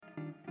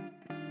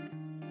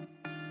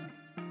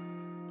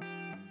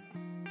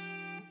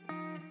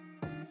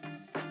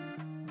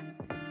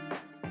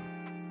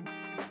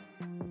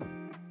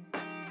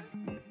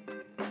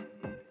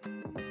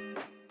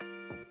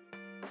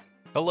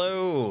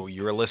Hello,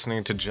 you are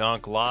listening to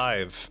Junk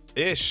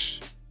Live-ish.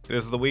 It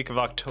is the week of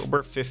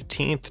October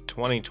 15th,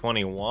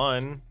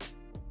 2021.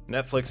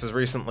 Netflix has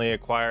recently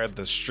acquired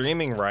the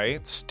streaming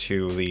rights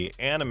to the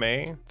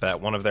anime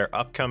that one of their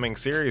upcoming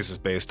series is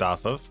based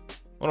off of.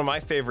 One of my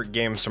favorite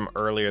games from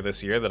earlier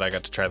this year that I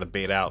got to try the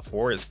beta out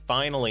for is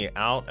finally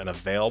out and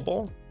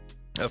available.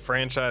 A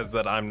franchise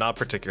that I'm not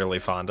particularly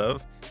fond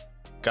of.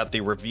 Got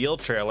the reveal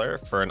trailer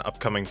for an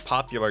upcoming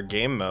popular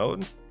game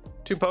mode.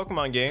 2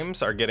 Pokemon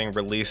games are getting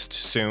released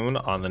soon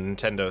on the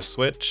Nintendo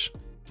Switch.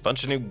 A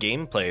bunch of new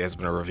gameplay has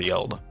been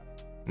revealed.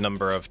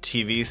 Number of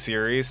TV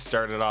series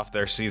started off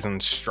their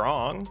season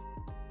strong.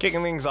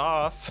 Kicking things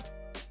off,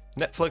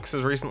 Netflix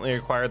has recently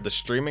acquired the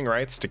streaming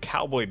rights to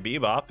Cowboy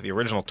Bebop, the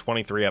original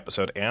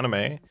 23-episode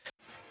anime.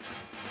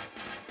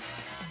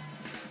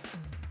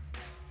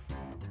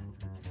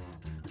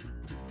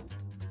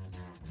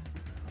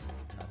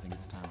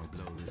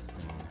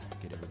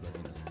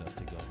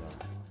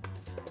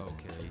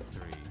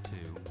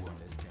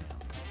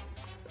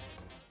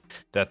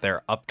 That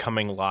their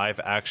upcoming live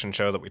action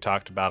show that we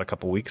talked about a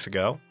couple weeks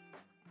ago.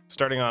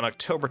 Starting on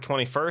October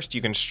 21st,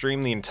 you can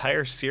stream the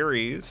entire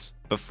series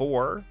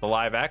before the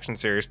live action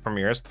series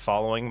premieres the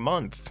following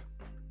month.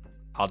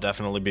 I'll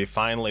definitely be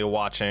finally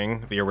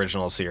watching the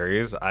original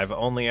series. I've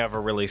only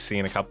ever really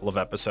seen a couple of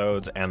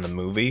episodes and the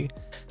movie.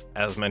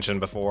 As mentioned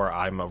before,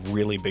 I'm a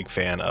really big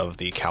fan of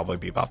the Cowboy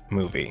Bebop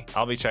movie.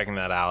 I'll be checking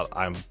that out.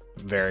 I'm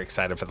very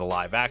excited for the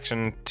live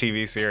action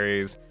TV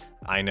series.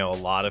 I know a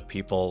lot of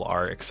people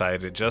are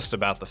excited just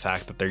about the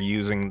fact that they're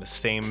using the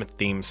same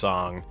theme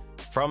song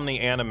from the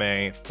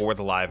anime for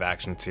the live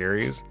action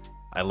series.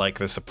 I like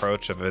this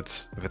approach of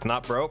if it's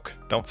not broke,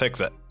 don't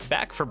fix it.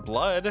 Back for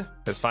Blood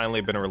has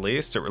finally been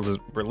released. It was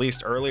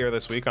released earlier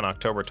this week on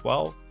October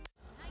 12th.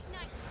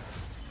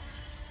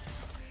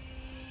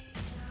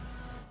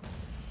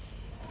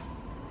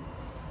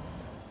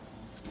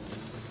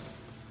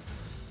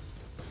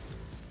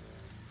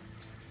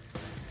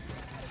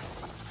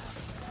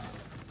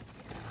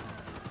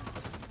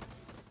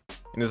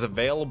 It is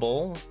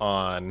available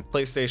on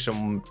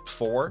PlayStation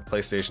 4,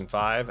 PlayStation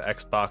 5,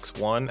 Xbox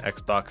One,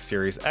 Xbox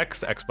Series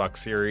X, Xbox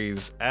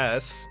Series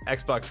S,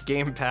 Xbox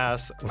Game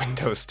Pass,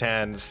 Windows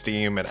 10,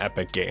 Steam, and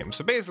Epic Games.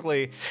 So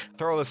basically,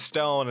 throw a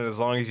stone, and as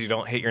long as you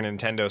don't hit your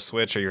Nintendo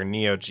Switch or your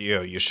Neo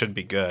Geo, you should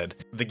be good.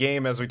 The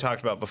game, as we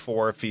talked about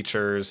before,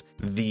 features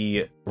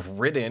the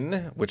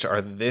Ridden, which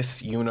are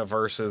this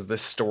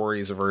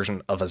story's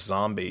version of a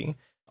zombie.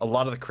 A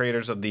lot of the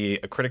creators of the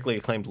critically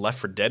acclaimed Left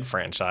 4 Dead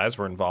franchise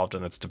were involved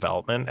in its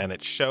development, and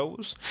it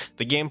shows.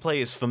 The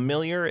gameplay is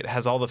familiar. It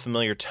has all the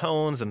familiar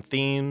tones and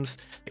themes.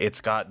 It's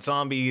got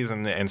zombies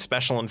and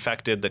special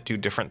infected that do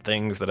different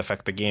things that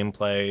affect the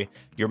gameplay.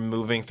 You're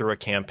moving through a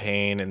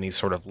campaign in these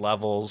sort of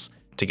levels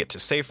to get to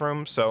safe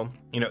rooms. So,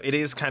 it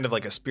is kind of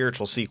like a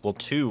spiritual sequel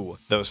to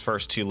those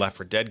first 2 Left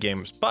 4 Dead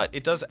games, but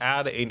it does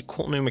add a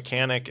cool new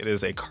mechanic. It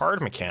is a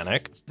card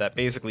mechanic that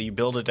basically you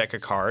build a deck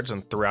of cards,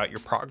 and throughout your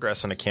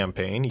progress in a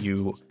campaign,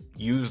 you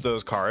use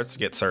those cards to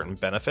get certain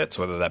benefits,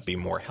 whether that be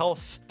more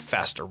health,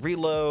 faster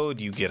reload,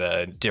 you get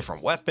a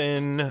different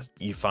weapon,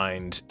 you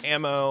find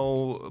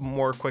ammo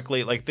more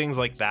quickly, like things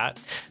like that.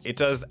 It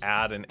does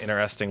add an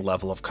interesting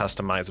level of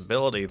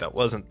customizability that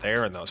wasn't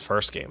there in those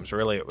first games.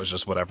 Really, it was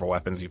just whatever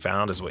weapons you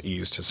found is what you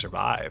used to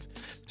survive.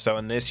 So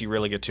in this, you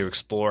really get to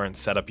explore and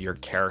set up your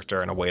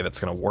character in a way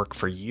that's going to work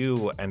for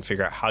you and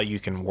figure out how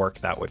you can work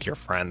that with your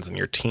friends and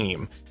your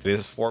team. It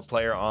is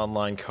 4-player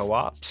online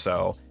co-op,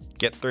 so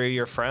get 3 of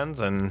your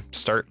friends and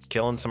start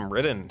killing some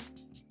Ridden.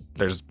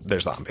 There's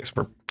zombies.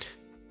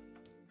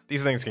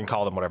 These things can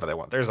call them whatever they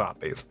want. They're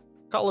zombies.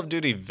 Call of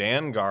Duty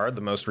Vanguard,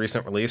 the most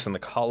recent release in the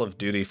Call of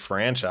Duty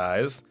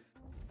franchise.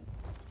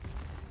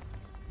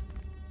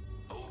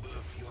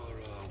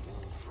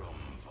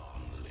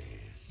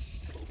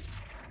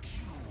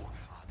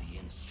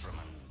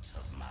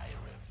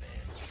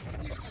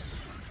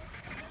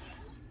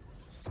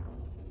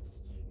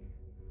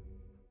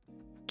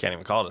 Can't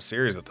even call it a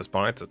series at this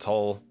point. It's its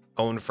whole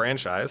own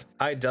franchise.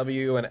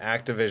 IW and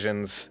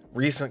Activision's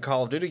recent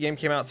Call of Duty game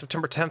came out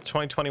September 10th,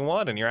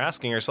 2021, and you're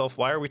asking yourself,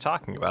 why are we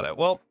talking about it?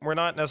 Well, we're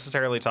not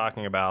necessarily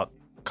talking about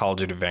Call of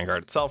Duty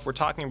Vanguard itself. We're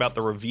talking about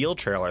the reveal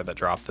trailer that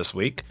dropped this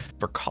week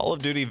for Call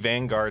of Duty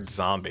Vanguard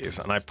Zombies,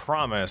 and I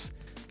promise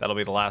that'll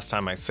be the last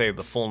time I say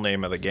the full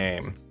name of the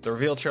game. The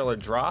reveal trailer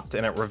dropped,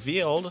 and it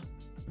revealed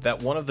that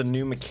one of the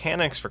new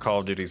mechanics for Call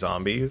of Duty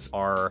Zombies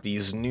are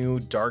these new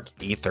Dark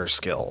Aether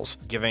skills,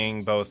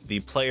 giving both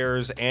the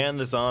players and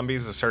the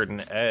zombies a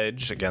certain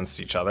edge against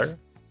each other.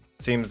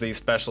 Seems these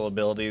special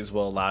abilities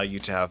will allow you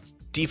to have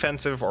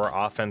defensive or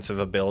offensive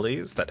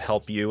abilities that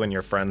help you and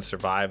your friends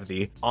survive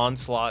the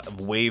onslaught of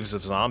waves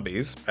of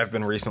zombies. I've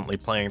been recently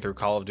playing through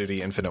Call of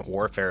Duty Infinite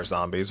Warfare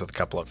Zombies with a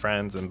couple of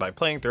friends, and by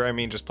playing through, I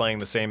mean just playing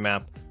the same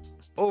map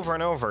over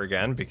and over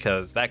again,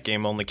 because that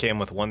game only came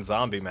with one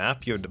zombie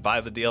map. You had to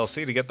buy the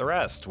DLC to get the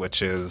rest,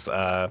 which is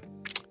a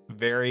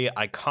very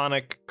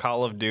iconic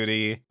Call of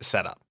Duty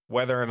setup.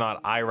 Whether or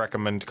not I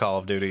recommend Call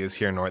of Duty is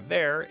here nor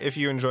there. If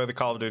you enjoy the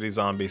Call of Duty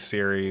Zombie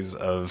series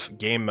of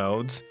game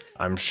modes,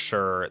 I'm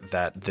sure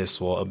that this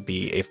will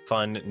be a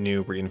fun,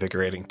 new,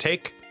 reinvigorating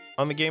take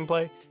on the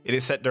gameplay. It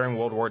is set during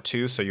World War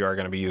II, so you are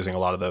going to be using a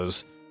lot of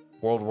those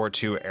World War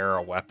II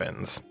era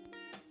weapons.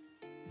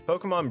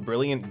 Pokémon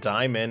Brilliant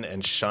Diamond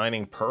and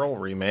Shining Pearl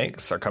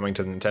remakes are coming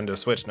to the Nintendo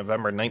Switch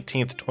November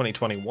 19th,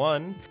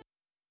 2021.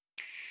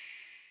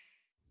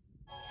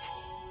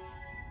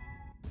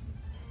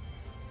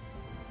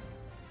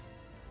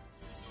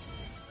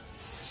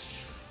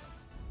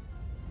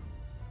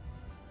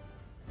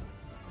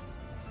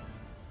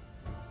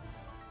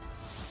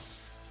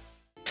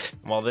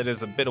 While it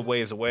is a bit of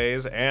ways away,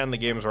 and the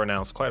games were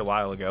announced quite a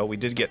while ago, we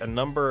did get a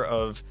number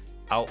of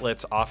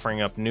outlets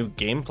offering up new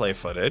gameplay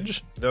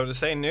footage, though to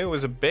say new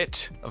is a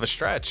bit of a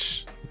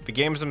stretch. The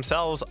games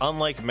themselves,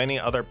 unlike many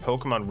other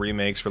Pokemon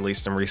remakes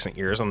released in recent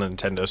years on the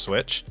Nintendo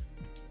Switch,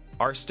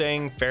 are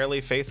staying fairly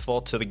faithful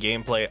to the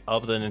gameplay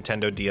of the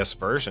Nintendo DS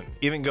version,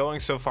 even going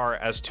so far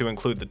as to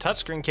include the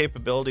touchscreen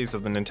capabilities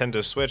of the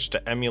Nintendo Switch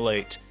to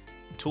emulate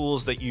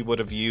tools that you would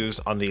have used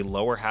on the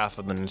lower half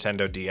of the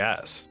Nintendo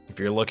DS. If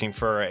you're looking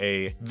for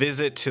a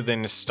visit to the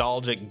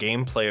nostalgic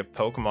gameplay of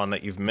Pokemon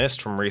that you've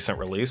missed from recent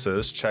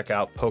releases, check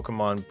out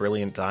Pokemon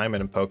Brilliant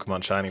Diamond and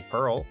Pokemon Shining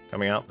Pearl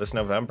coming out this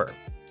November.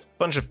 A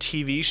bunch of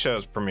TV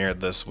shows premiered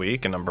this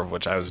week, a number of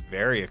which I was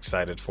very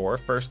excited for.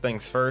 First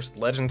things first,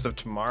 Legends of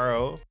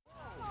Tomorrow.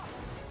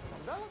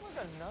 Does that look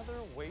like another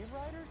Wave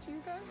Rider to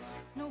you guys?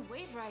 No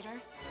Wave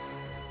Rider.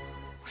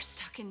 We're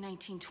stuck in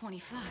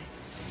 1925.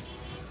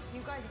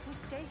 You guys, if we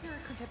stay here,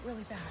 it could get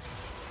really bad.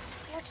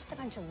 They're just a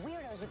bunch of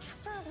weirdos with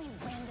truly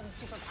random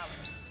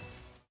superpowers.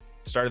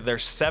 Started their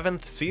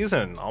 7th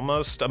season,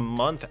 almost a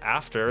month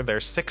after their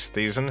 6th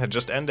season had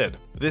just ended.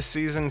 This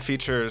season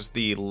features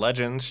the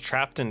Legends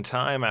trapped in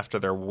time after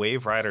their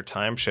Wave Rider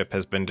time ship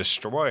has been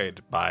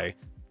destroyed by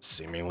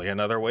seemingly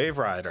another Wave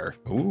Rider.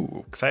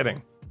 Ooh,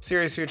 exciting.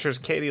 Series features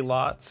Katie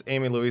Lotz,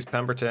 Amy Louise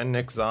Pemberton,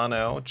 Nick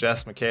Zano,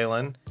 Jess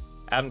McKaylen,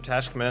 Adam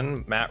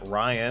Tashkman, Matt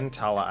Ryan,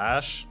 Tala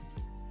Ash,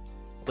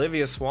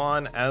 Olivia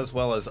Swan, as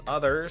well as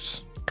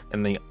others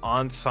in the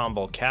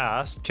ensemble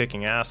cast,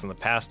 kicking ass in the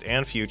past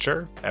and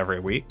future every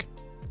week,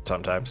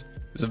 sometimes.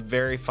 It was a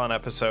very fun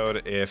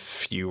episode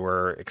if you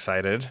were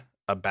excited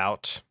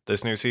about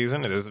this new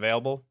season. It is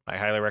available. I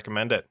highly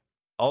recommend it.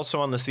 Also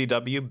on the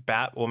CW,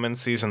 Batwoman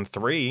Season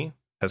 3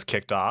 has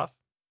kicked off.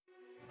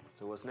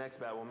 So what's next,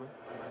 Batwoman?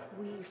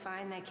 We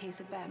find that case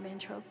of Batman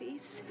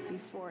trophies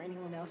before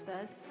anyone else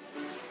does.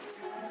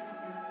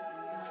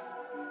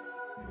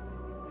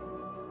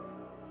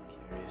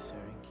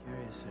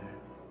 Curiouser.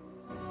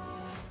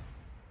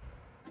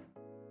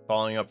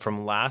 Following up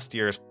from last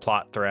year's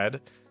plot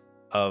thread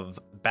of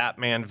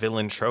Batman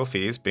villain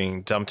trophies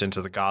being dumped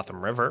into the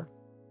Gotham River,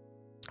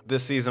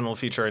 this season will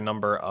feature a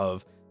number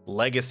of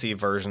legacy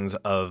versions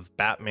of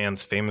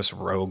Batman's famous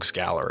rogues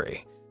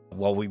gallery.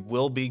 While we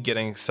will be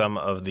getting some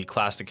of the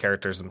classic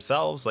characters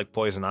themselves, like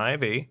Poison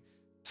Ivy,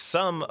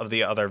 some of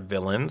the other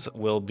villains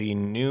will be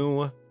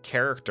new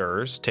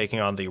characters taking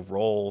on the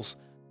roles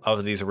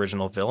of these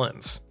original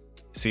villains.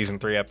 Season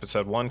 3,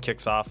 Episode 1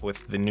 kicks off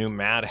with the new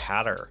Mad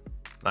Hatter,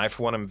 and I,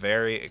 for one, am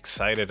very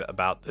excited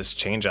about this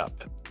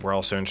change-up. We're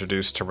also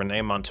introduced to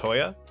Renee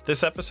Montoya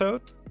this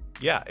episode.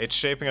 Yeah, it's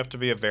shaping up to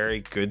be a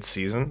very good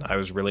season. I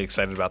was really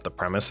excited about the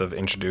premise of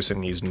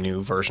introducing these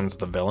new versions of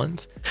the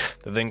villains.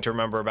 The thing to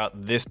remember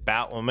about this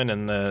Batwoman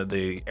and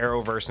the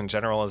Arrowverse in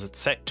general is it's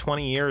set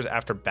 20 years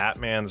after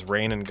Batman's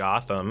reign in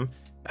Gotham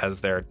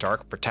as their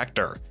Dark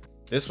Protector.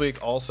 This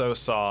week also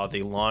saw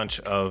the launch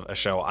of a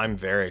show I'm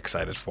very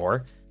excited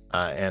for,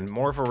 and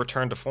more of a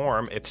return to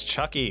form. It's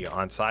Chucky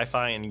on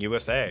Sci-Fi and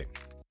USA.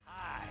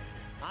 Hi,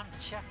 I'm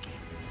Chucky.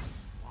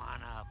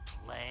 Wanna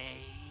play?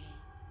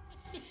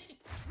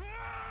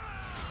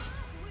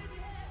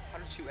 How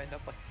did you end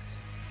up like this?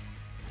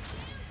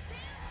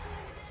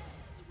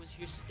 It was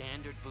your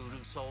standard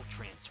voodoo soul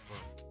transfer.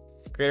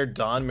 Creator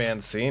Don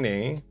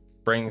Mancini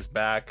brings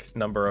back a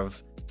number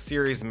of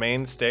series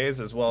mainstays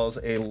as well as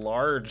a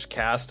large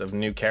cast of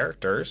new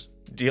characters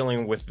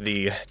dealing with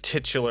the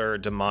titular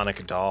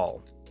demonic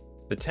doll.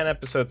 The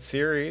 10-episode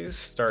series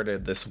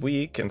started this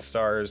week and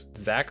stars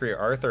Zachary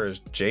Arthur as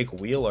Jake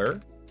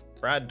Wheeler,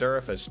 Brad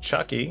Dourif as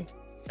Chucky,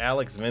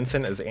 Alex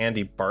Vincent as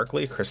Andy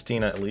Barkley,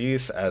 Christina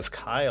Elise as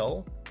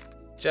Kyle,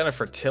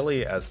 Jennifer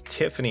Tilly as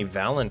Tiffany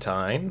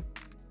Valentine,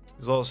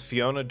 as well as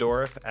Fiona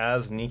Dourif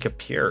as Nika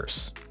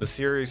Pierce. The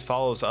series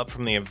follows up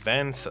from the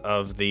events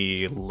of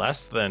the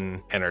less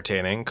than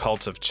entertaining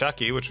Cult of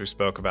Chucky, which we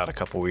spoke about a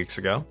couple weeks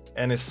ago,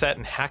 and is set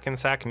in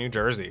Hackensack, New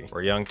Jersey,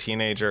 where a young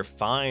teenager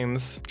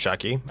finds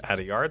Chucky at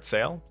a yard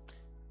sale,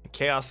 and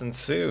chaos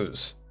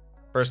ensues.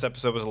 First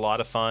episode was a lot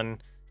of fun,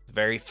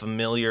 very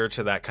familiar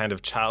to that kind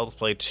of Child's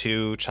Play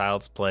 2,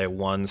 Child's Play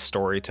 1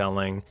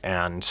 storytelling,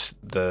 and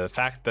the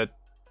fact that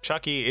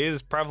Chucky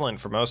is prevalent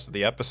for most of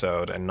the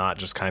episode and not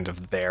just kind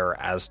of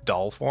there as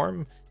doll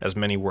form, as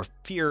many were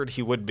feared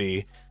he would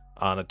be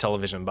on a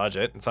television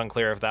budget. It's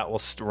unclear if that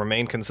will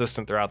remain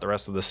consistent throughout the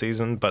rest of the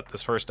season, but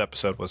this first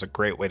episode was a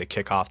great way to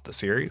kick off the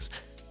series.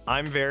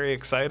 I'm very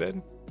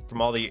excited.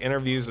 From all the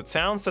interviews, it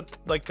sounds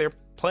like they're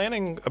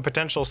planning a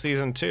potential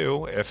season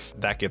 2 if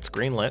that gets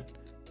greenlit.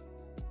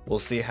 We'll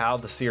see how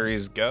the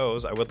series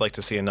goes. I would like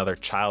to see another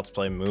Child's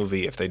Play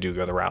movie if they do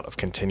go the route of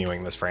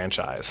continuing this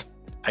franchise.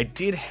 I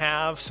did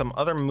have some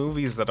other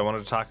movies that I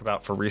wanted to talk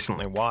about for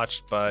recently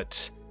watched,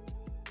 but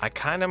I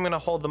kind of am going to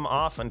hold them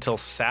off until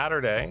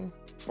Saturday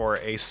for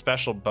a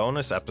special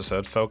bonus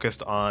episode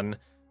focused on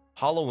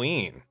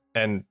Halloween,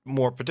 and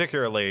more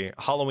particularly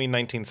Halloween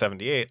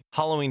 1978,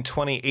 Halloween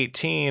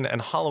 2018,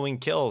 and Halloween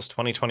Kills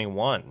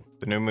 2021.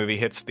 The new movie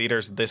hits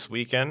theaters this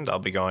weekend. I'll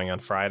be going on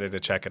Friday to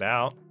check it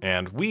out.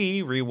 And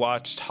we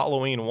rewatched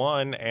Halloween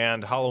 1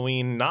 and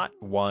Halloween Not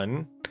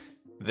 1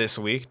 this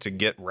week to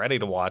get ready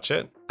to watch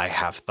it. I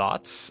have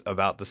thoughts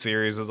about the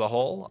series as a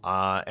whole,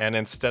 and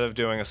instead of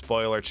doing a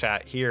spoiler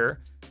chat here,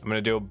 I'm going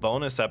to do a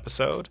bonus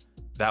episode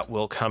that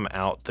will come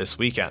out this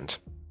weekend.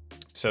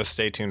 So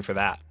stay tuned for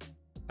that.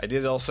 I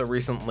did also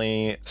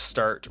recently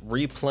start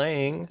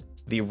replaying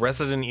the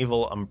Resident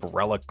Evil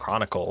Umbrella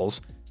Chronicles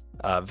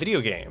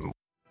video game.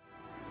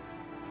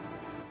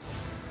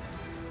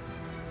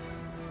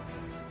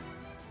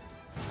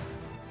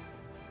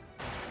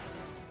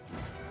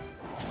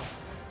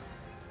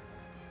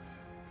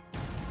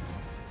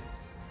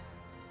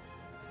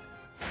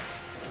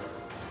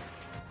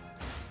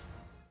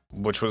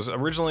 Which was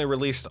originally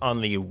released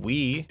on the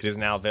Wii. It is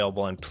now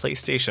available on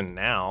PlayStation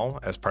Now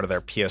as part of their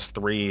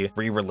PS3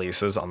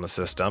 re-releases on the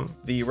system.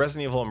 The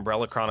Resident Evil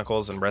Umbrella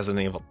Chronicles and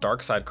Resident Evil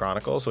Darkside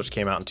Chronicles, which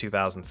came out in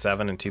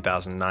 2007 and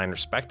 2009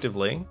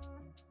 respectively,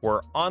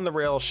 were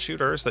on-the-rails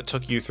shooters that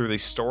took you through the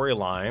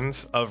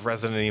storylines of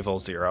Resident Evil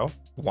 0,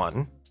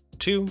 1,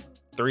 2,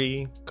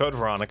 3, Code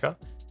Veronica,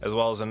 as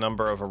well as a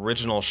number of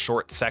original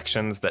short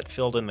sections that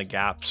filled in the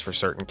gaps for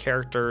certain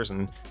characters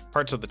and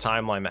parts of the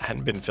timeline that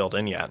hadn't been filled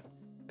in yet.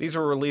 These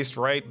were released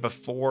right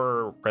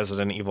before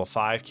Resident Evil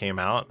 5 came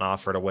out and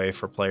offered a way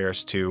for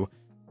players to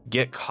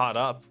get caught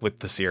up with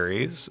the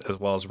series, as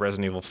well as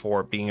Resident Evil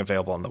 4 being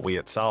available on the Wii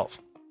itself.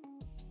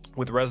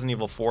 With Resident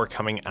Evil 4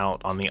 coming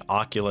out on the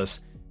Oculus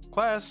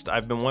Quest,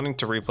 I've been wanting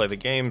to replay the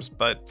games,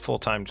 but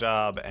full-time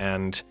job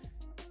and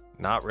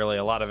not really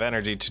a lot of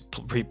energy to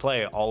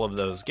replay all of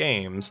those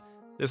games.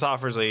 This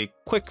offers a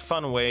quick,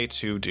 fun way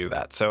to do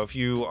that. So if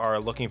you are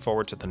looking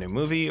forward to the new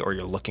movie, or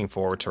you're looking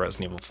forward to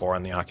Resident Evil 4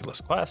 on the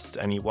Oculus Quest,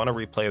 and you want to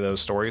replay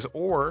those stories,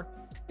 or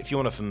if you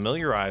want to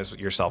familiarize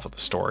yourself with the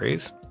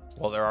stories,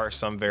 while there are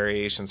some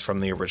variations from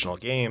the original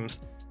games,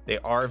 they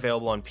are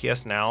available on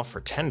PS Now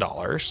for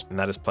 $10, and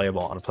that is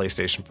playable on a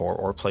PlayStation 4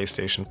 or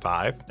PlayStation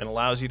 5, and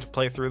allows you to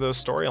play through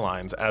those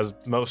storylines as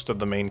most of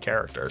the main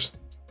characters.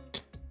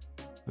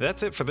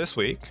 That's it for this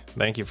week.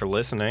 Thank you for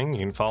listening. You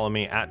can follow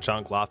me at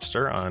John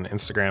Glopster on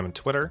Instagram and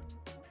Twitter.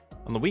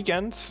 On the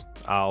weekends,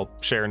 I'll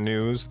share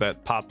news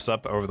that pops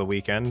up over the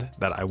weekend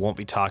that I won't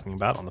be talking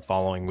about on the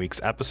following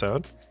week's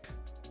episode.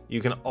 You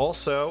can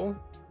also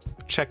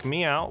check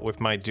me out with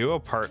my duo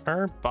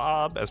partner,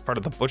 Bob, as part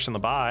of the Butch and the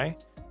Bye.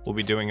 We'll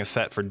be doing a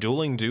set for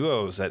Dueling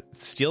Duos at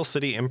Steel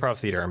City Improv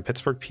Theater in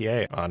Pittsburgh,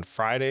 PA on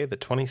Friday the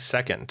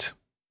 22nd.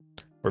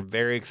 We're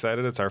very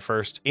excited. It's our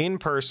first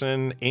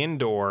in-person,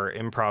 indoor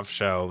improv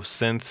show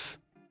since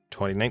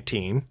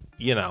 2019,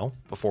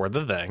 before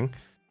the thing.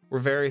 We're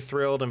very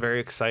thrilled and very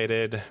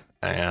excited.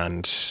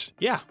 And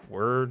yeah,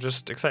 we're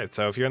just excited.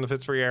 So if you're in the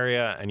Pittsburgh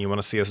area and you want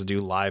to see us do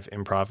live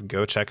improv,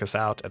 go check us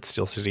out at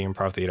Steel City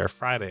Improv Theater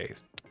Friday,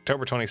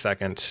 October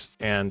 22nd.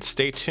 And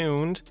stay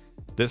tuned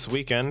this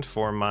weekend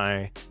for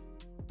my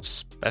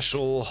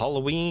special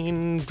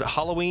Halloween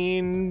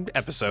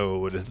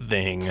episode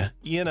thing.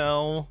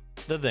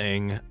 The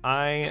thing.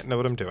 I know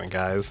what I'm doing,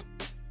 guys.